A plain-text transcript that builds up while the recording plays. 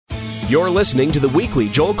You're listening to the weekly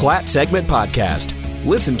Joel Klatt segment podcast.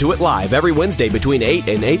 Listen to it live every Wednesday between 8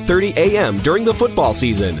 and 8:30 a.m. during the football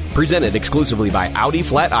season. Presented exclusively by Audi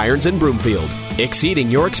Flat Irons in Broomfield.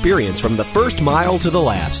 Exceeding your experience from the first mile to the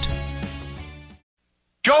last.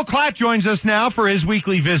 Joel Klatt joins us now for his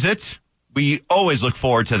weekly visit. We always look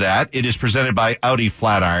forward to that. It is presented by Audi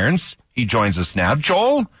Flat Irons. He joins us now.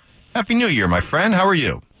 Joel, Happy New Year, my friend. How are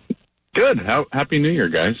you? Good. Happy New Year,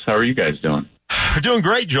 guys. How are you guys doing? We're doing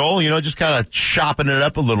great, Joel. Just kind of chopping it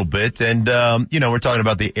up a little bit. And, we're talking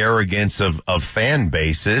about the arrogance of fan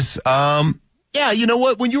bases. Yeah, you know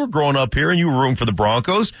what? When you were growing up here and you were rooting for the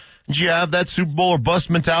Broncos, did you have that Super Bowl or bust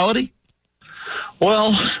mentality?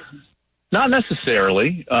 Well, not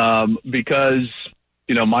necessarily, because,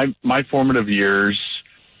 my formative years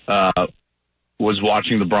was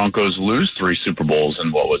watching the Broncos lose 3 Super Bowls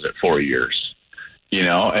in, 4 years?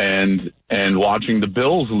 And watching the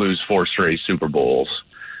Bills lose 4 straight Super Bowls.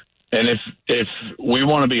 And if we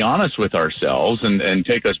want to be honest with ourselves and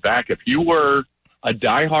take us back, if you were a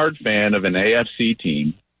diehard fan of an AFC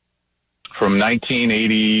team from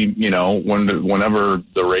 1980, whenever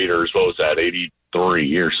the Raiders,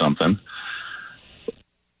 83 or something,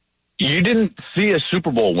 you didn't see a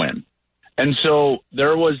Super Bowl win. And so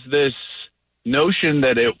there was this notion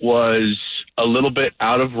that it was a little bit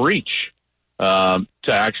out of reach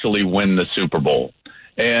to actually win the Super Bowl.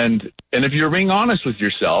 And if you're being honest with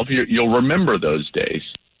yourself, you'll remember those days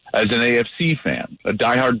as an AFC fan, a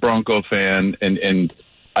diehard Bronco fan. And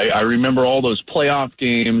I remember all those playoff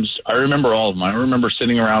games. I remember all of them. I remember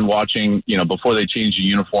sitting around watching, before they changed the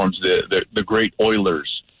uniforms, the great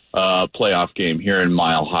Oilers playoff game here in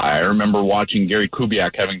Mile High. I remember watching Gary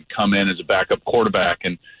Kubiak having come in as a backup quarterback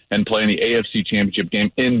and playing the AFC Championship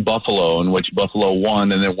game in Buffalo, in which Buffalo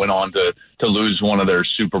won and then went on to lose one of their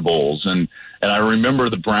Super Bowls. And I remember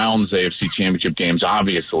the Browns AFC Championship games,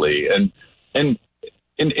 obviously. And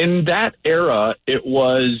in that era, it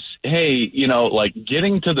was, hey,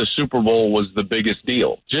 getting to the Super Bowl was the biggest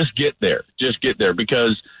deal. Just get there.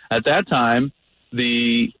 Because at that time,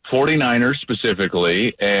 the 49ers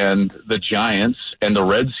specifically and the Giants and the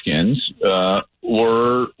Redskins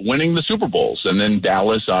were winning the Super Bowls, and then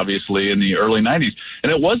Dallas, obviously, in the early 90s.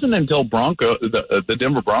 And it wasn't until the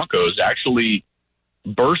Denver Broncos actually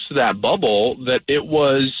burst that bubble that it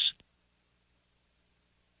was,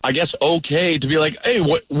 I guess, okay to be like, hey,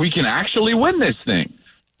 we can actually win this thing.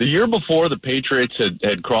 The year before, the Patriots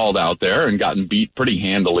had crawled out there and gotten beat pretty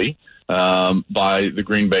handily by the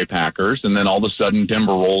Green Bay Packers, and then all of a sudden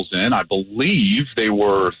Denver rolls in. I believe they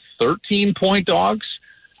were 13-point dogs,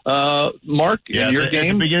 Mark, in your game.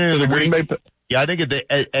 At the beginning of the Green Bay. Yeah, I think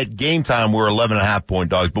at game time we're 11.5-point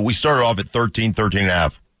dogs, but we started off at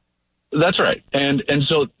 13.5. That's right. And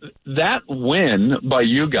so that win by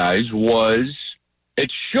you guys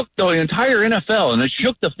it shook the entire NFL, and it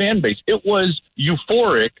shook the fan base. It was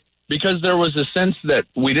euphoric because there was a sense that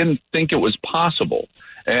we didn't think it was possible.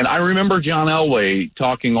 And I remember John Elway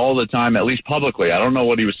talking all the time, at least publicly. I don't know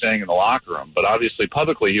what he was saying in the locker room, but obviously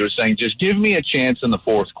publicly he was saying, just give me a chance in the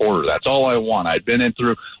fourth quarter. That's all I want. I'd been in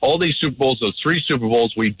through all these Super Bowls, those 3 Super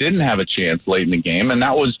Bowls. We didn't have a chance late in the game, and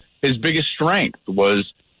that was his biggest strength,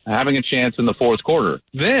 was having a chance in the fourth quarter.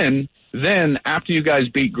 Then after you guys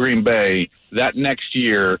beat Green Bay, that next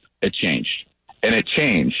year it changed. And it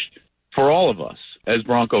changed for all of us as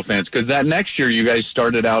Bronco fans, because that next year you guys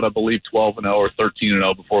started out, I believe, 12-0 or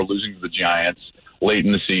 13-0 before losing to the Giants late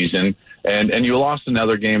in the season, and you lost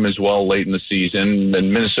another game as well late in the season,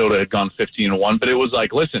 and Minnesota had gone 15-1, but it was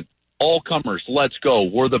like, listen, all comers, let's go,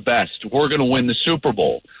 we're the best, we're going to win the Super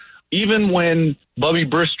Bowl. Even when Bubby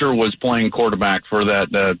Brister was playing quarterback for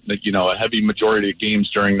that, a heavy majority of games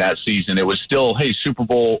during that season, it was still, hey, Super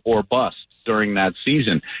Bowl or bust during that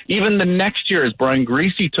season. Even the next year, as Brian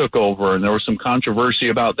Griese took over, and there was some controversy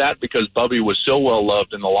about that because Bubby was so well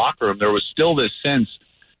loved in the locker room, there was still this sense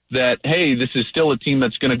that, hey, this is still a team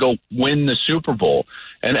that's going to go win the Super Bowl.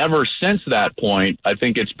 And ever since that point, I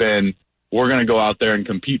think it's been, we're going to go out there and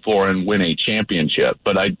compete for and win a championship.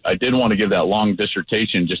 But I did want to give that long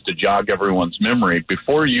dissertation just to jog everyone's memory.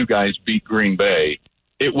 Before you guys beat Green Bay,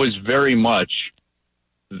 it was very much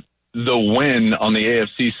the win on the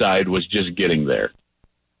AFC side was just getting there.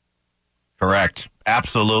 Correct.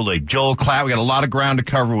 Absolutely. Joel Klatt, we got a lot of ground to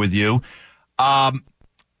cover with you. Are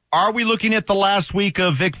we looking at the last week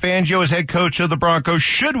of Vic Fangio as head coach of the Broncos?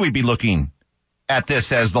 Should we be looking at this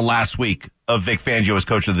as the last week of Vic Fangio as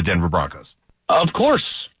coach of the Denver Broncos? Of course.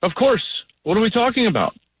 What are we talking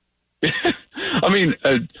about? I mean,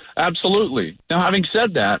 absolutely. Now, having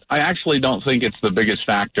said that, I actually don't think it's the biggest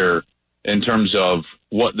factor in terms of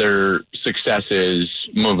what their success is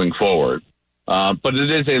moving forward. But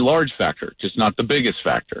it is a large factor, just not the biggest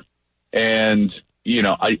factor. And,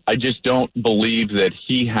 I just don't believe that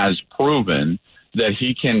he has proven that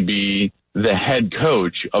he can be the head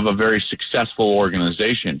coach of a very successful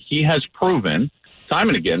organization. He has proven, time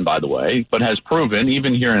and again, by the way, but has proven,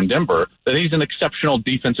 even here in Denver, that he's an exceptional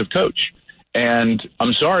defensive coach. And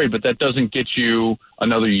I'm sorry, but that doesn't get you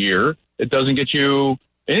another year. It doesn't get you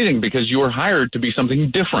anything because you were hired to be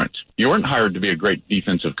something different. You weren't hired to be a great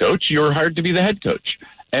defensive coach. You were hired to be the head coach.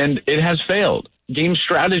 And it has failed. Game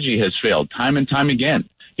strategy has failed time and time again.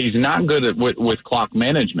 He's not good at with clock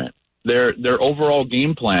management. Their overall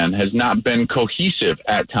game plan has not been cohesive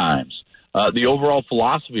at times. The overall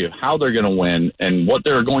philosophy of how they're going to win and what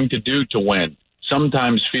they're going to do to win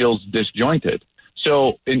sometimes feels disjointed.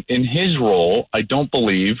 So in his role, I don't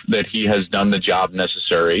believe that he has done the job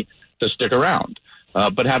necessary to stick around.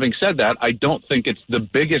 But having said that, I don't think it's the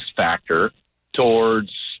biggest factor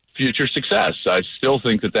towards future success. I still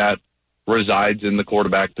think that resides in the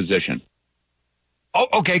quarterback position.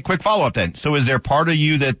 Oh, okay, quick follow-up then. So is there part of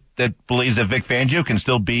you that believes that Vic Fangio can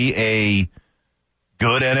still be a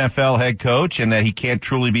good NFL head coach and that he can't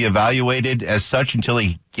truly be evaluated as such until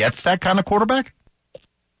he gets that kind of quarterback?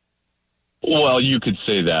 Well, you could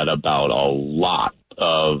say that about a lot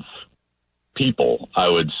of people, I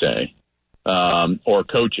would say, or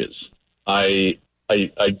coaches. I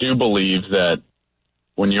do believe that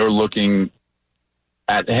when you're looking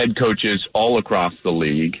at head coaches all across the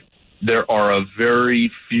league, there are a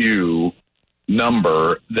very few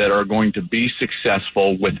number that are going to be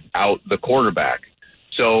successful without the quarterback.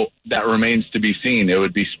 So that remains to be seen. It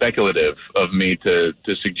would be speculative of me to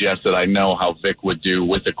suggest that I know how Vic would do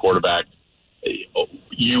with the quarterback.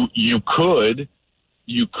 You could,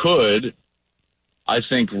 I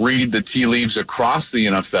think, read the tea leaves across the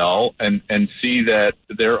NFL and see that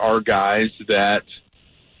there are guys that,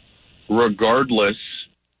 regardless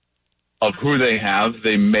of who they have,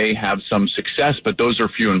 they may have some success, but those are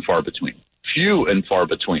few and far between.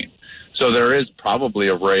 So there is probably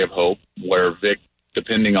a ray of hope where Vic,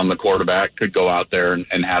 depending on the quarterback, could go out there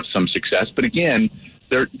and have some success. But again,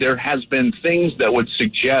 there has been things that would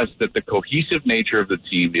suggest that the cohesive nature of the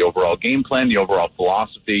team, the overall game plan, the overall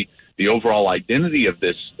philosophy, the overall identity of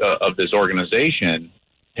this organization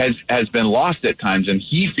has been lost at times, and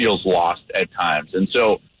he feels lost at times. And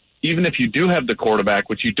so even if you do have the quarterback,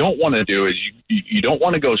 what you don't want to do is you don't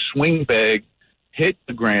want to go swing big, hit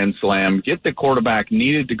the grand slam, get the quarterback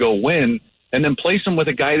needed to go win, and then place him with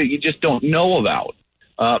a guy that you just don't know about.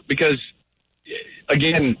 Because,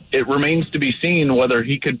 again, it remains to be seen whether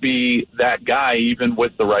he could be that guy even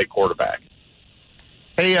with the right quarterback.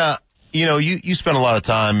 Hey, you spent a lot of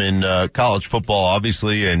time in college football,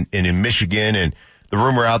 obviously, and in Michigan, and the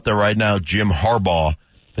rumor out there right now, Jim Harbaugh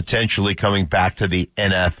potentially coming back to the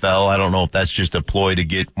NFL. I don't know if that's just a ploy to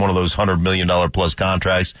get one of those $100 million plus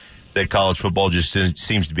contracts that college football just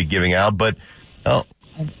seems to be giving out. But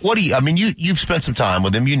you've spent some time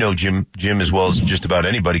with him. You know Jim as well as just about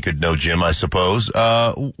anybody could know Jim, I suppose.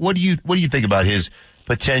 What do you think about his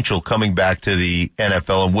potential coming back to the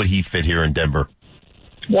NFL, and would he fit here in Denver?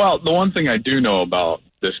 Well, the one thing I do know about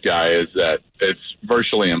this guy is that it's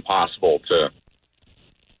virtually impossible to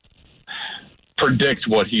predict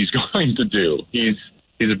what he's going to do. He's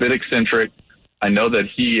a bit eccentric. I know that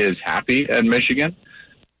he is happy at Michigan.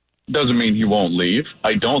 Doesn't mean he won't leave.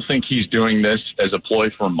 I don't think he's doing this as a ploy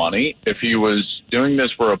for money. If he was doing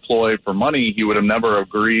this for a ploy for money, he would have never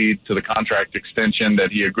agreed to the contract extension that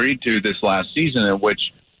he agreed to this last season, in which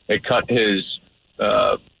it cut his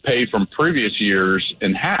pay from previous years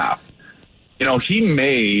in half. He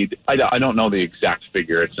made, I don't know the exact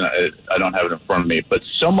figure. I don't have it in front of me, but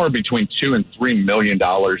somewhere between $2 and $3 million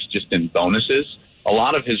just in bonuses. A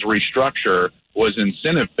lot of his restructure was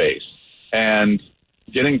incentive based, and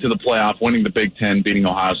getting to the playoff, winning the Big Ten, beating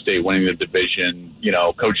Ohio State, winning the division,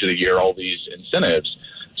 coach of the year, all these incentives.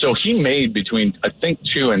 So he made between, I think,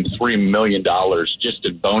 $2 and $3 million just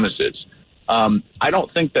in bonuses. I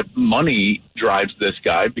don't think that money drives this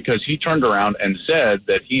guy, because he turned around and said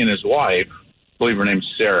that he and his wife, I believe her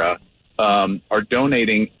name's Sarah, are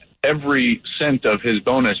donating every cent of his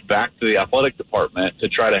bonus back to the athletic department to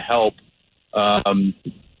try to help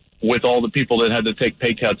with all the people that had to take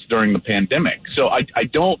pay cuts during the pandemic. So I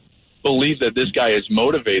don't believe that this guy is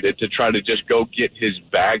motivated to try to just go get his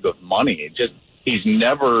bag of money. He's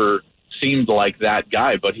never seemed like that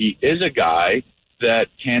guy, but he is a guy that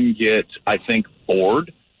can get, I think,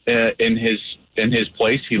 bored in his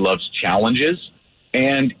place. He loves challenges,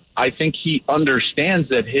 and I think he understands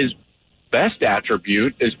that his best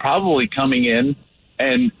attribute is probably coming in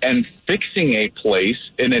and fixing a place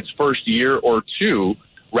in its first year or two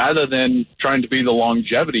rather than trying to be the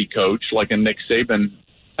longevity coach like a Nick Saban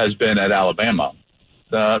has been at Alabama.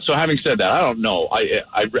 So having said that, I don't know.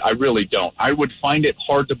 I really don't. I would find it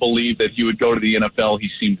hard to believe that he would go to the NFL. He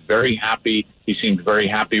seemed very happy. He seemed very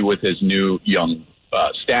happy with his new young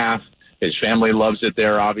staff. His family loves it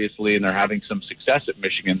there, obviously, and they're having some success at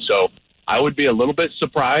Michigan. So I would be a little bit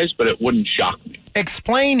surprised, but it wouldn't shock me.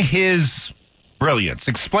 Explain his brilliance.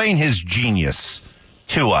 Explain his genius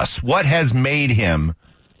to us. What has made him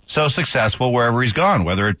so successful wherever he's gone,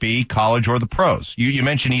 whether it be college or the pros? You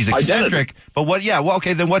mentioned he's eccentric, Identity. but what? Yeah, well,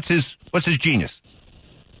 okay. Then what's his genius?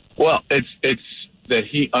 Well, it's that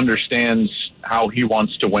he understands how he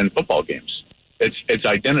wants to win football games. It's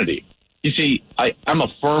identity. You see, I'm a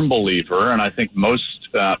firm believer, and I think most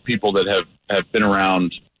people that have been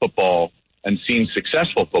around football and seen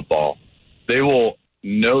successful football, they will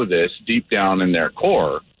know this deep down in their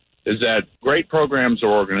core, is that great programs or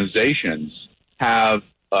organizations have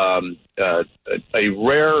a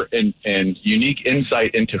rare and unique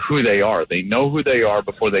insight into who they are. They know who they are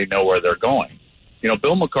before they know where they're going. You know,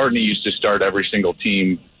 Bill McCartney used to start every single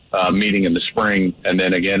team meeting in the spring and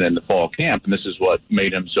then again in the fall camp, and this is what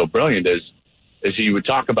made him so brilliant is he would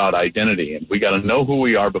talk about identity, and we got to know who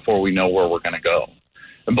we are before we know where we're going to go.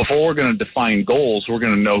 And before we're going to define goals, we're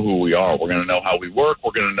going to know who we are. We're going to know how we work.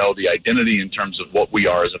 We're going to know the identity in terms of what we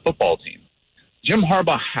are as a football team. Jim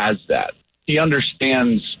Harbaugh has that. He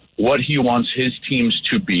understands what he wants his teams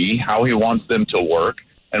to be, how he wants them to work,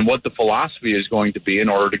 and what the philosophy is going to be in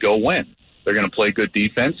order to go win. They're going to play good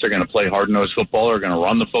defense. They're going to play hard-nosed football. They're going to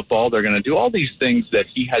run the football. They're going to do all these things that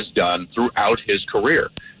he has done throughout his career.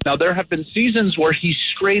 Now, there have been seasons where he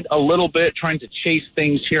strayed a little bit, trying to chase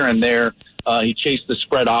things here and there. He chased the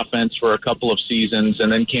spread offense for a couple of seasons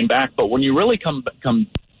and then came back. But when you really come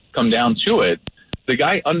down to it, the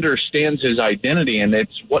guy understands his identity, and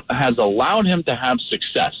it's what has allowed him to have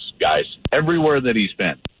success, guys, everywhere that he's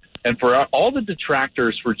been. And for all the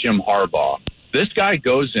detractors for Jim Harbaugh, this guy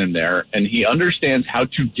goes in there and he understands how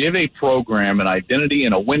to give a program an identity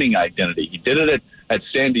and a winning identity. He did it at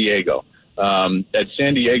San Diego. At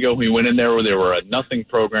San Diego, he went in there where they were a nothing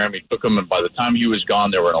program. He took them, and by the time he was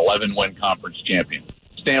gone, they were an 11-win conference champion.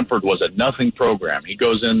 Stanford was a nothing program. He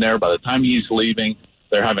goes in there. By the time he's leaving,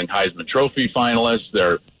 they're having Heisman Trophy finalists.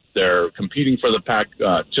 They're competing for the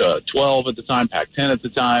Pac-12 at the time, Pac-10 at the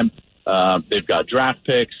time. They've got draft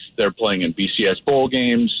picks. They're playing in BCS bowl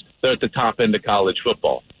games. They're at the top end of college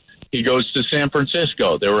football. He goes to San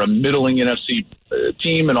Francisco. They were a middling NFC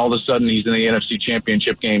team, and all of a sudden he's in the NFC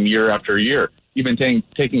Championship game year after year. Even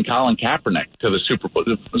taking Colin Kaepernick to the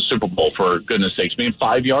Super Bowl, for goodness sakes, being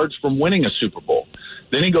 5 yards from winning a Super Bowl.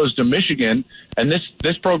 Then he goes to Michigan, and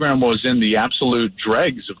this program was in the absolute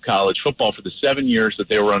dregs of college football for the 7 years that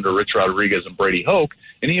they were under Rich Rodriguez and Brady Hoke,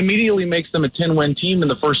 and he immediately makes them a 10-win team in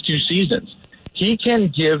the first two seasons. He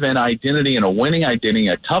can give an identity and a winning identity,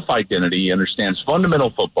 a tough identity. He understands fundamental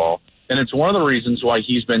football, and it's one of the reasons why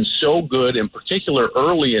he's been so good, in particular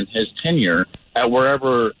early in his tenure at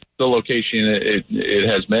wherever the location it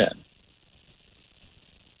has been.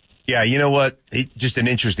 Yeah, you know what? Just an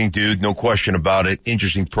interesting dude, no question about it.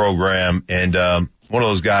 Interesting program, and one of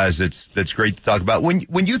those guys that's great to talk about.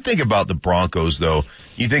 When you think about the Broncos, though,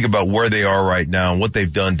 you think about where they are right now and what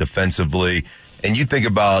they've done defensively, and you think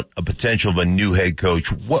about a potential of a new head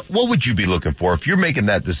coach. What would you be looking for if you're making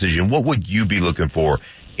that decision? What would you be looking for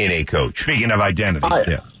in a coach? Speaking of identity,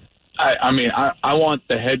 I want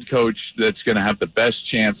the head coach that's going to have the best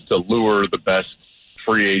chance to lure the best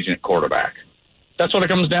free agent quarterback. That's what it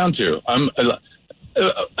comes down to.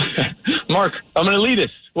 Mark, I'm an elitist.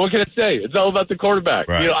 What can I say? It's all about the quarterback.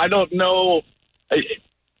 Right. You know, I don't know.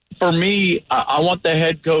 For me, I want the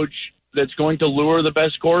head coach that's going to lure the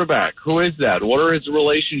best quarterback. Who is that? What are his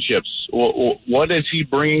relationships? What is he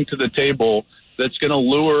bringing to the table that's going to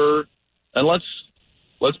lure? And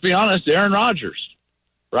let's be honest, Aaron Rodgers,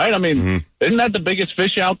 right? I mean, Isn't that the biggest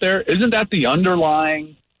fish out there? Isn't that the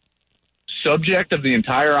underlying subject of the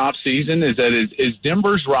entire offseason? Is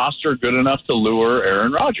Denver's roster good enough to lure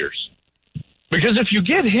Aaron Rodgers? Because if you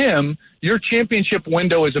get him, your championship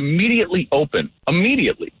window is immediately open.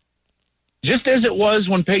 Immediately. Just as it was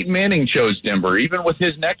when Peyton Manning chose Denver, even with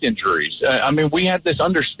his neck injuries. We had this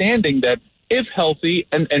understanding that if healthy,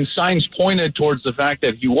 and signs pointed towards the fact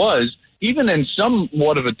that he was, even in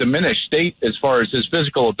somewhat of a diminished state as far as his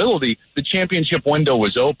physical ability, the championship window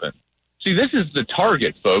was open. See, this is the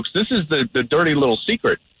target, folks. This is the dirty little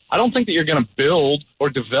secret. I don't think that you're going to build or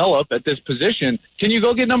develop at this position. Can you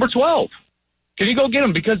go get number 12? Can you go get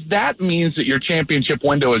him? Because that means that your championship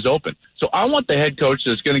window is open. So I want the head coach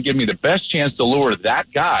that's going to give me the best chance to lure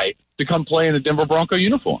that guy to come play in the Denver Bronco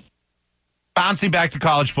uniform. Bouncing back to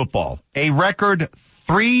college football, a record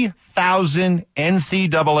 3,000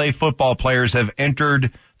 NCAA football players have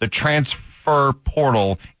entered the transfer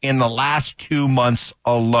portal in the last 2 months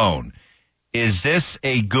alone. Is this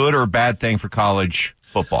a good or bad thing for college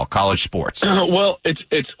football, college sports? Well,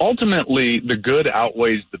 it's ultimately the good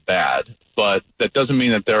outweighs the bad, but that doesn't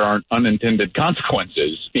mean that there aren't unintended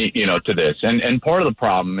consequences, to this. And part of the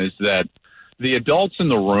problem is that the adults in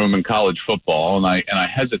the room in college football, and I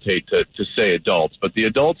hesitate to say adults, but the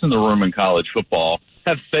adults in the room in college football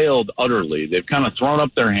have failed utterly. They've kind of thrown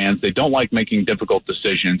up their hands. They don't like making difficult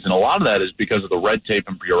decisions, and a lot of that is because of the red tape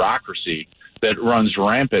and bureaucracy that runs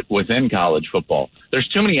rampant within college football. There's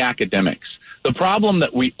too many academics. The problem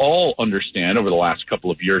that we all understand over the last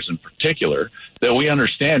couple of years in particular, that we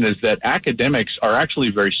understand is that academics are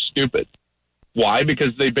actually very stupid. Why?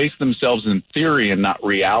 Because they base themselves in theory and not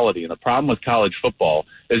reality. And the problem with college football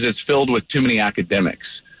is it's filled with too many academics.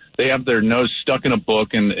 They have their nose stuck in a book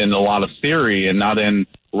and a lot of theory and not in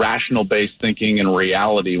rational-based thinking and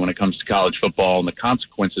reality when it comes to college football and the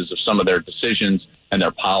consequences of some of their decisions and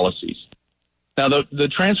their policies. Now, the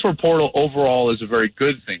transfer portal overall is a very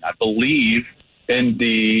good thing. I believe in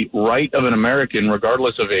the right of an American,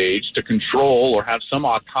 regardless of age, to control or have some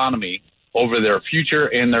autonomy over their future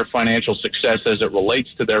and their financial success as it relates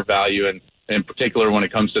to their value, and in particular when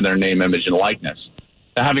it comes to their name, image, and likeness.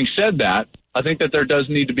 Now, having said that, I think that there does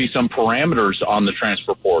need to be some parameters on the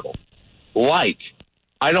transfer portal. Like,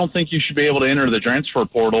 I don't think you should be able to enter the transfer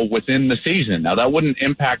portal within the season. Now, that wouldn't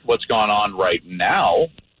impact what's gone on right now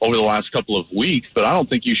over the last couple of weeks, but I don't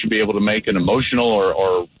think you should be able to make an emotional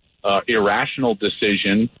or irrational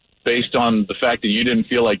decision based on the fact that you didn't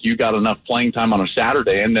feel like you got enough playing time on a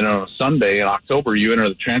Saturday, and then on a Sunday in October you enter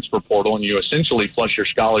the transfer portal and you essentially flush your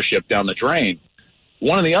scholarship down the drain.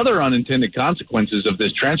 One of the other unintended consequences of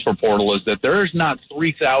this transfer portal is that there is not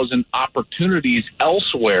 3,000 opportunities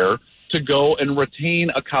elsewhere to go and retain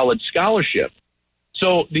a college scholarship.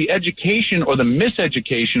 So the education or the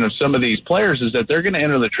miseducation of some of these players is that they're going to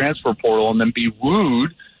enter the transfer portal and then be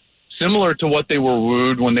wooed similar to what they were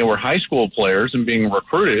wooed when they were high school players and being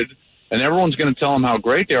recruited, and everyone's going to tell them how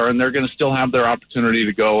great they are, and they're going to still have their opportunity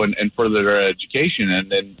to go and further their education.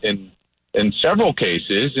 And in several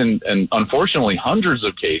cases, and unfortunately hundreds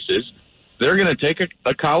of cases, they're going to take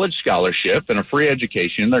a college scholarship and a free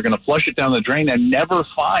education. They're going to flush it down the drain and never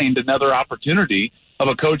find another opportunity of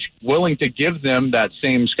a coach willing to give them that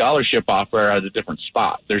same scholarship offer at a different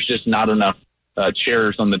spot. There's just not enough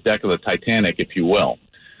chairs on the deck of the Titanic, if you will.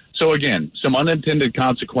 So again, some unintended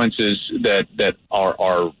consequences that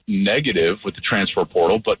are negative with the transfer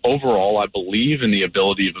portal, but overall I believe in the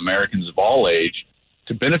ability of Americans of all age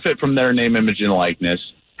to benefit from their name, image, and likeness,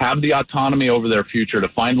 have the autonomy over their future to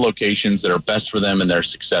find locations that are best for them and their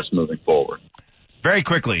success moving forward. Very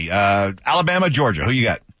quickly, Alabama, Georgia, who you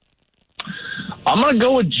got? I'm going to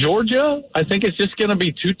go with Georgia. I think it's just going to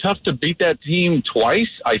be too tough to beat that team twice.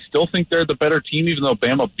 I still think they're the better team, even though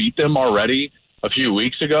Bama beat them already a few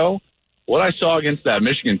weeks ago. What I saw against that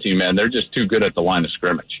Michigan team, man, they're just too good at the line of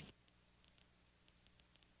scrimmage.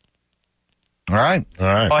 All right.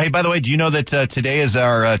 Oh, hey, by the way, do you know that today is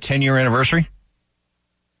our 10-year anniversary?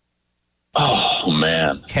 Oh,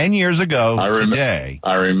 man. 10 years ago today.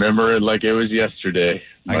 I remember it like it was yesterday.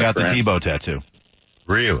 I got the Tebow tattoo.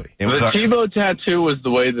 Really? The Tebow tattoo was the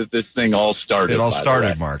way that this thing all started. It all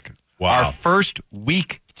started, Mark. Wow. Our first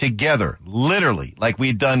week together, literally, like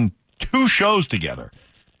we'd done 2 shows together.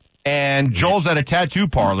 And Joel's at a tattoo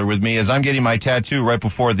parlor with me as I'm getting my tattoo right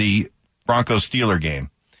before the Broncos-Steeler game.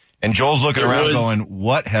 And Joel's looking around going,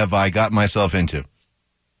 what have I got myself into?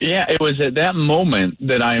 Yeah, it was at that moment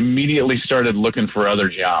that I immediately started looking for other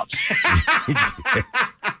jobs.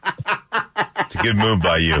 It's a good move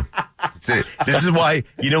by you. This is why,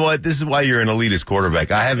 you know what? This is why you're an elitist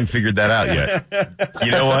quarterback. I haven't figured that out yet.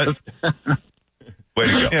 You know what? Way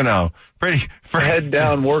to go. You know, pretty head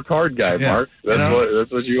down, work hard guy, yeah. Mark.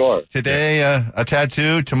 That's what you are. Today, a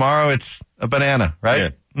tattoo. Tomorrow, it's a banana, right? Yeah.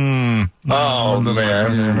 Oh,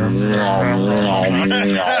 man.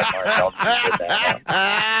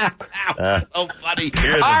 So funny.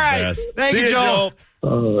 You're the All right. best. Thank you, Joel.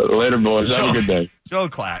 Later, boys. Have a good day. Joel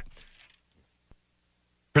Klatt.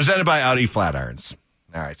 Presented by Audi Flat Irons.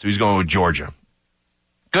 All right, so he's going with Georgia.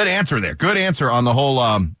 Good answer there. Good answer on the whole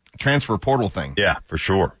transfer portal thing. Yeah, for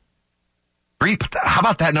sure. How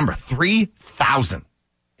about that number? 3,000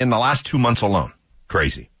 in the last 2 months alone.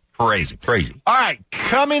 Crazy. All right,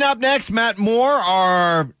 coming up next, Matt Moore,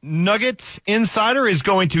 our Nugget insider, is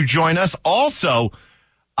going to join us. Also,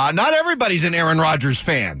 not everybody's an Aaron Rodgers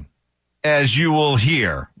fan, as you will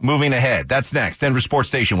hear moving ahead. That's next. Denver Sports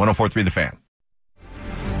Station, 104.3 The Fan.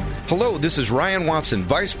 Hello, this is Ryan Watson,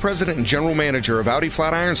 Vice President and General Manager of Audi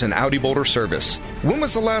Flatirons and Audi Boulder Service. When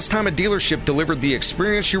was the last time a dealership delivered the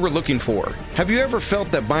experience you were looking for? Have you ever felt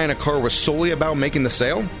that buying a car was solely about making the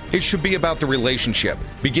sale? It should be about the relationship,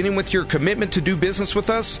 beginning with your commitment to do business with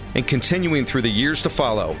us and continuing through the years to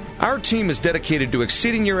follow. Our team is dedicated to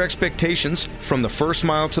exceeding your expectations from the first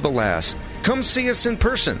mile to the last. Come see us in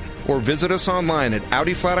person or visit us online at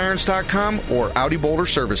AudiFlatirons.com or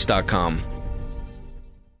AudiBoulderService.com.